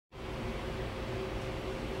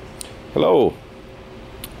Hello.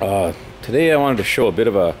 Today I wanted to show a bit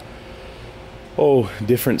of a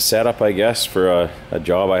different setup, I guess, for a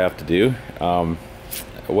job I have to do.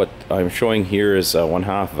 What I'm showing here is one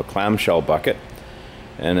half of a clamshell bucket,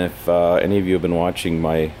 and if any of you have been watching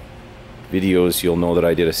my videos, you'll know that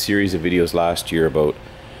I did a series of videos last year about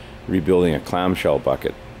rebuilding a clamshell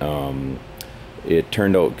bucket. It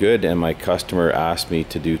turned out good, and my customer asked me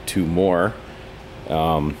to do two more.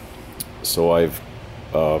 So I've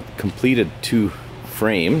completed two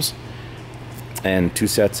frames and two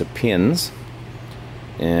sets of pins,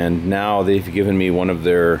 and now they've given me one of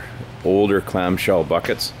their older clamshell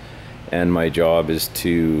buckets, and my job is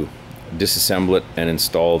to disassemble it and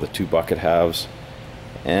install the two bucket halves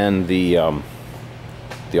and the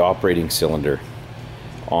operating cylinder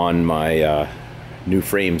on my new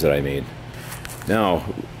frames that I made.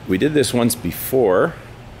 Now, we did this once before,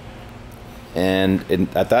 and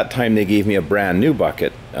at that time they gave me a brand new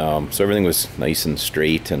bucket, so everything was nice and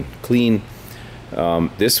straight and clean.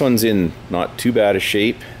 This one's in not too bad a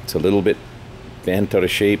shape. It's a little bit bent out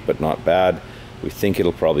of shape, but not bad. We think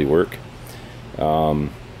it'll probably work.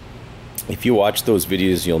 If you watch those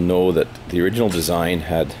videos, you'll know that the original design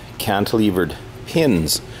had cantilevered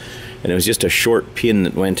pins, and it was just a short pin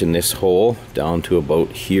that went in this hole down to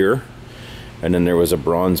about here, and then there was a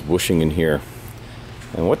bronze bushing in here.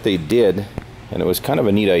 And what they did, and it was kind of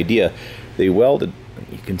a neat idea, they welded,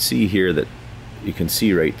 you can see here that you can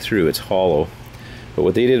see right through, it's hollow, but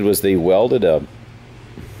what they did was they welded a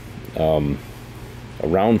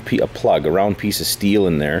round piece of steel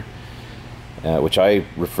in there, which I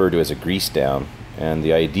refer to as a grease down. And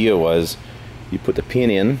the idea was you put the pin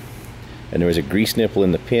in, and there was a grease nipple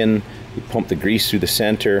in the pin. You pump the grease through the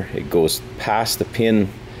center, it goes past the pin,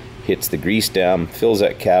 hits the grease dam, fills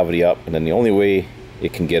that cavity up, and then the only way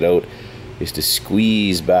it can get out is to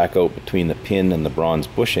squeeze back out between the pin and the bronze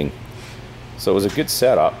bushing. So it was a good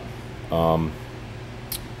setup,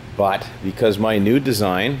 but because my new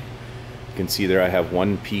design, you can see there I have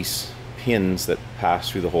one piece pins that pass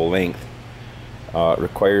through the whole length,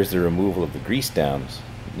 requires the removal of the grease dams.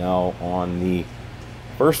 Now on the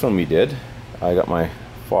first one we did, I got my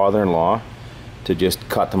father-in-law to just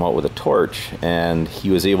cut them out with a torch, and he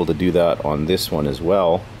was able to do that on this one as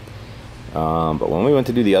well. But when we went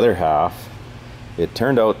to do the other half, it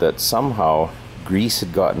turned out that somehow grease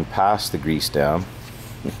had gotten past the grease dam,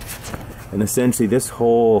 and essentially this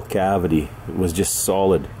whole cavity was just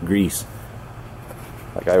solid grease.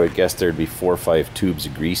 Like, I would guess there'd be 4 or 5 tubes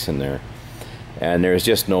of grease in there, and there was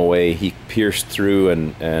just no way. He pierced through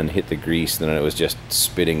and hit the grease, and then it was just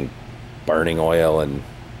spitting burning oil and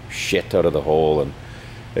shit out of the hole, and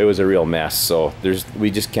it was a real mess. So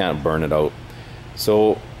we just can't burn it out.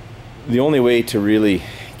 So the only way to really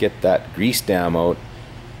get that grease dam out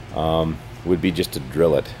would be just to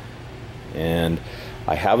drill it. And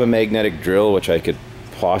I have a magnetic drill which I could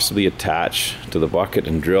possibly attach to the bucket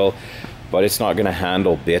and drill, but it's not going to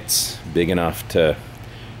handle bits big enough to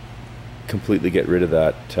completely get rid of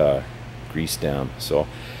that grease dam. So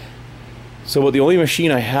the only machine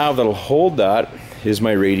I have that'll hold that is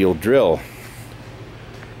my radial drill.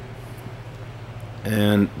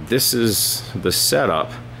 And this is the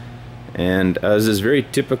setup. And as is very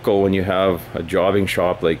typical when you have a jobbing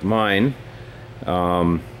shop like mine,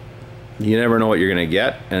 you never know what you're going to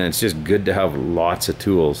get, and it's just good to have lots of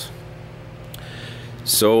tools.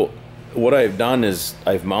 So what I've done is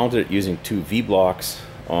I've mounted it using two V-blocks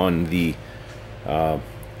on the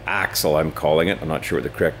axle, I'm calling it. I'm not sure what the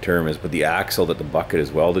correct term is, but the axle that the bucket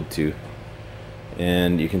is welded to.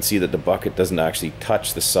 And you can see that the bucket doesn't actually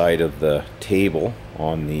touch the side of the table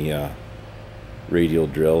on the radial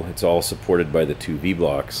drill. It's all supported by the two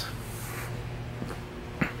V-blocks.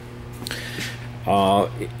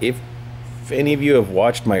 If any of you have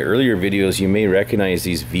watched my earlier videos, you may recognize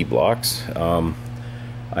these V-blocks.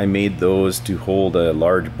 I made those to hold a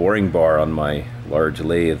large boring bar on my large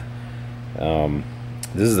lathe.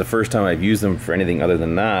 This is the first time I've used them for anything other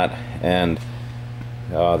than that, and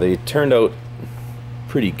they turned out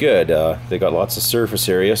pretty good. They got lots of surface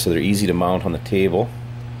area, so they're easy to mount on the table.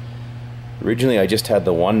 Originally I just had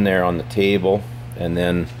the one there on the table, and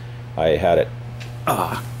then I had it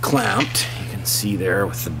clamped. You can see there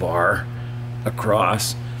with the bar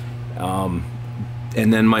across. And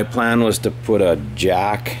then my plan was to put a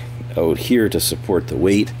jack out here to support the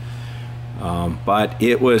weight. But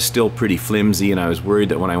it was still pretty flimsy, and I was worried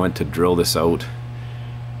that when I went to drill this out,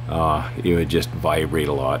 it would just vibrate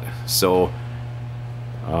a lot. So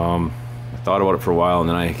I thought about it for a while, and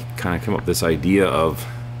then I kind of came up with this idea of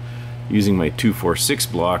using my 246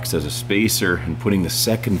 blocks as a spacer and putting the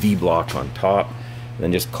second V block on top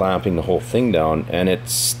then just clamping the whole thing down, and it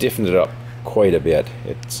stiffened it up quite a bit.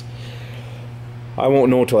 I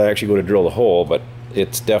won't know till I actually go to drill the hole, but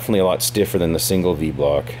it's definitely a lot stiffer than the single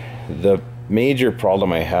V-block. The major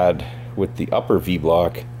problem I had with the upper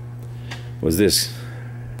V-block was this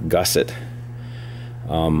gusset.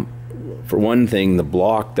 For one thing, the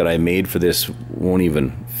block that I made for this won't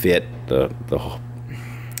even fit. The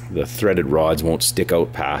threaded rods won't stick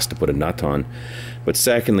out past to put a nut on. But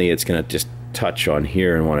secondly, it's going to just touch on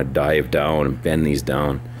here and want to dive down and bend these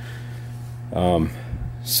down.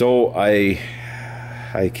 So I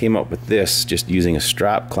came up with this, just using a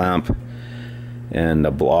strap clamp and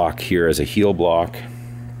a block here as a heel block,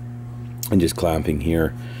 and just clamping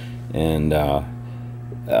here, and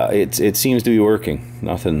it seems to be working.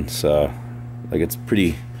 Nothing's like, it's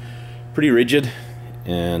pretty rigid,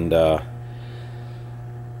 and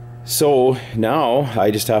so now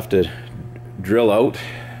I just have to drill out.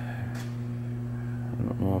 I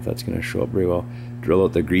don't know if that's going to show up very well. Drill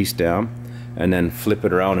out the grease dam, and then flip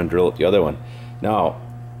it around and drill out the other one. Now,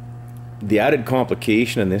 the added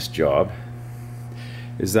complication in this job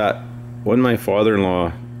is that when my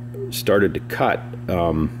father-in-law started to cut,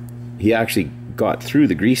 he actually got through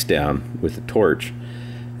the grease dam with the torch,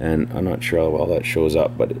 and I'm not sure how well that shows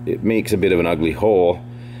up, but it makes a bit of an ugly hole,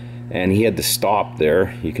 and he had to stop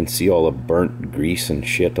there. You can see all the burnt grease and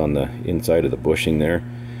shit on the inside of the bushing there.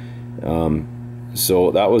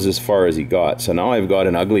 So that was as far as he got. So now I've got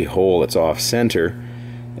an ugly hole that's off center,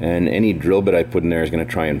 and any drill bit I put in there is going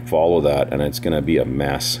to try and follow that, and it's going to be a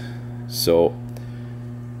mess. So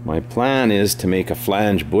my plan is to make a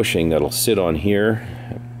flange bushing that'll sit on here,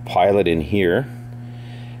 pilot in here,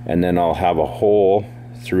 and then I'll have a hole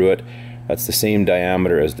through it that's the same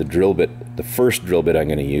diameter as the drill bit, the first drill bit I'm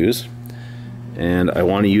going to use. And I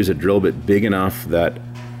want to use a drill bit big enough that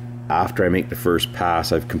after I make the first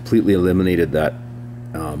pass, I've completely eliminated that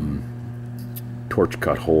torch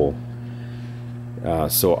cut hole.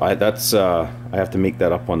 So I have to make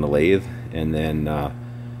that up on the lathe, and then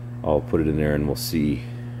I'll put it in there, and we'll see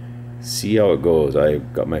how it goes.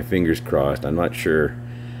 I've got my fingers crossed. I'm not sure.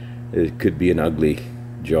 It could be an ugly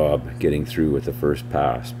job getting through with the first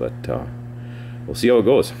pass, but we'll see how it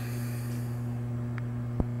goes.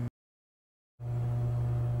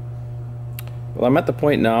 Well, I'm at the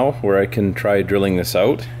point now where I can try drilling this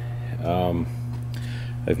out.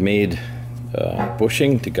 I've made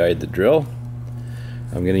bushing to guide the drill.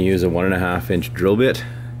 I'm going to use a 1.5 inch drill bit,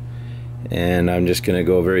 and I'm just going to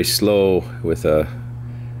go very slow with a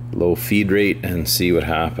low feed rate and see what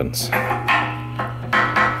happens.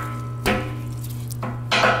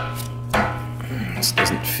 This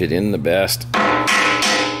doesn't fit in the best. There.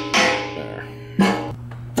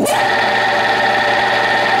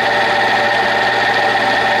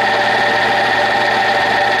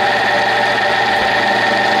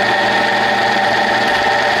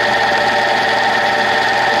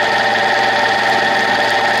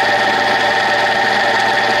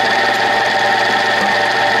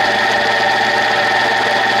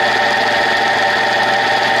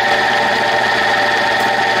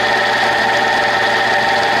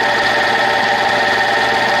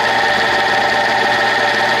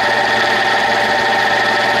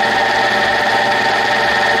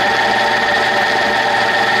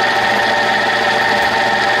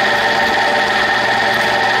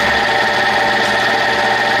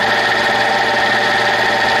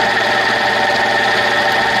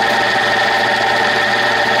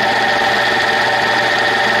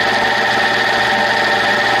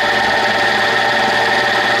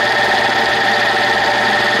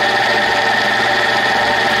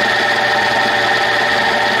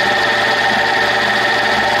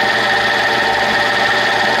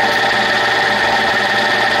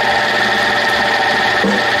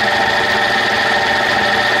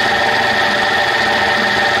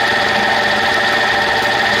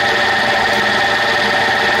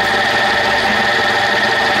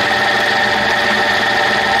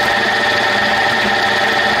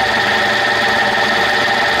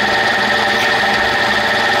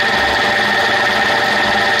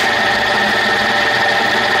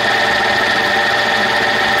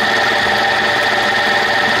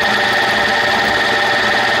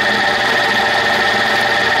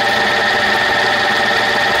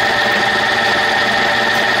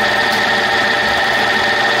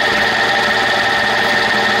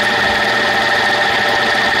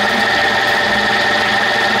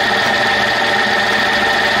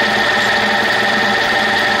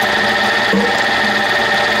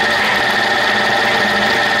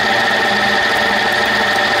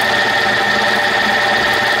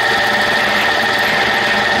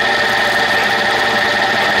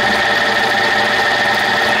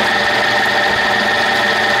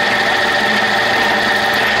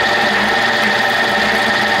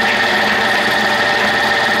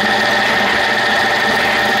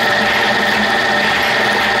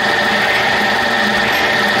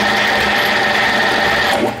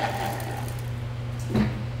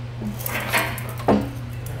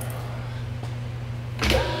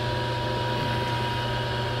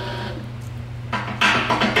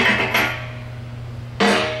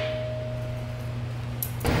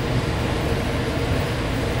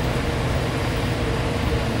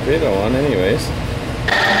 bit on anyways.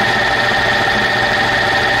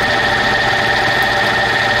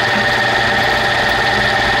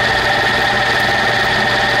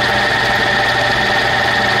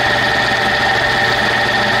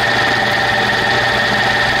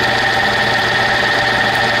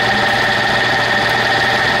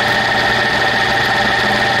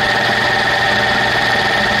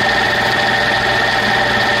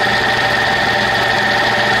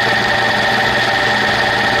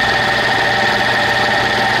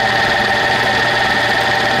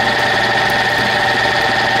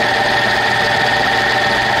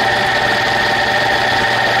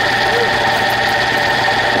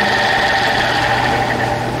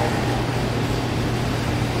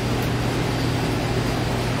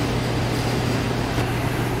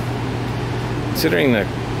 Considering the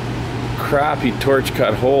crappy torch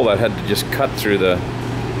cut hole that had to just cut through, the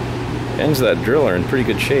ends of that drill are in pretty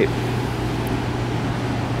good shape.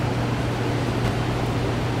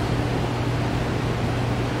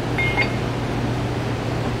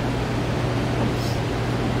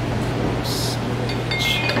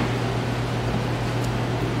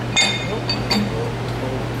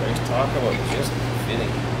 Talk about just fitting.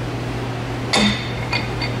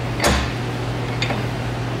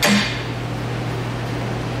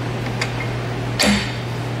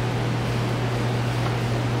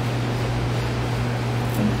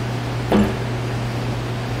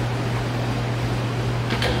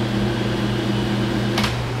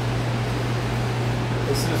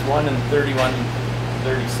 This is 1 and 30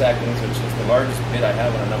 seconds, which is the largest bit I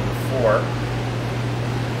have on a number 4. I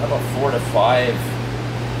have a 4 to 5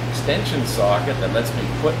 extension socket that lets me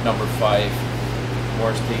put number 5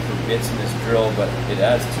 Morse taper bits in this drill, but it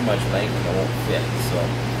adds too much length and it won't fit. So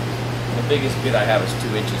the biggest bit I have is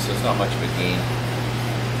 2 inches, so it's not much of a gain.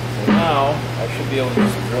 So now I should be able to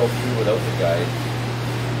just drill through without the guide.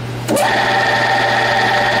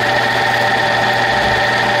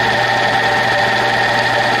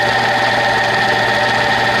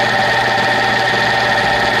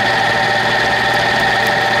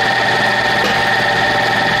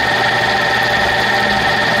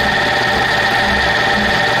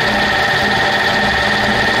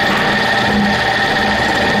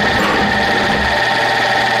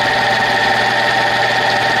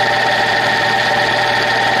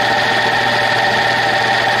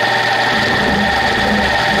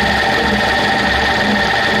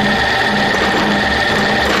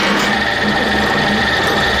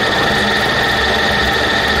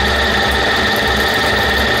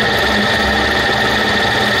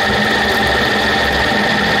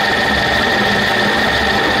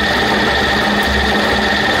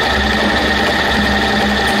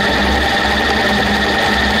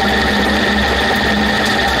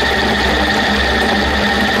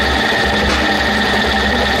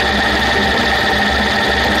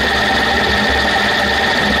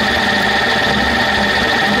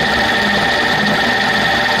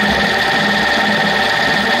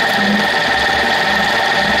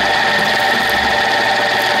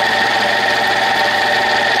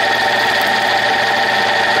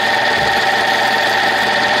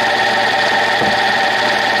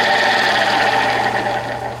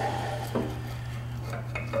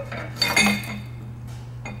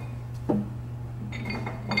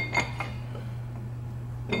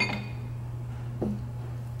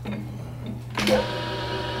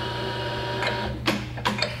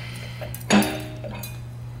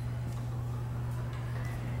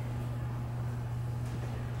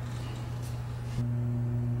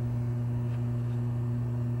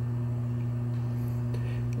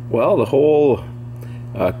 Well, the hole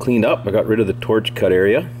cleaned up. I got rid of the torch cut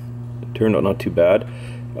area. It turned out not too bad.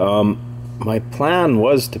 My plan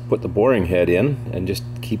was to put the boring head in and just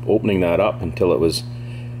keep opening that up until it was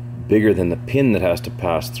bigger than the pin that has to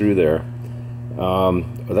pass through there.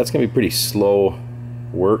 That's going to be pretty slow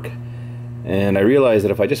work. And I realized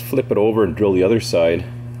that if I just flip it over and drill the other side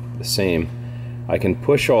the same, I can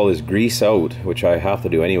push all this grease out, which I have to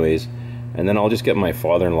do anyways, and then I'll just get my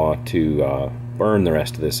father-in-law to burn the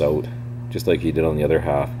rest of this out, just like he did on the other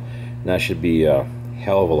half. And that should be a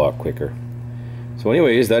hell of a lot quicker. So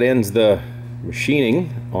anyways, that ends the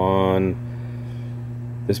machining on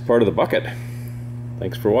this part of the bucket.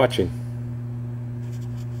 Thanks for watching.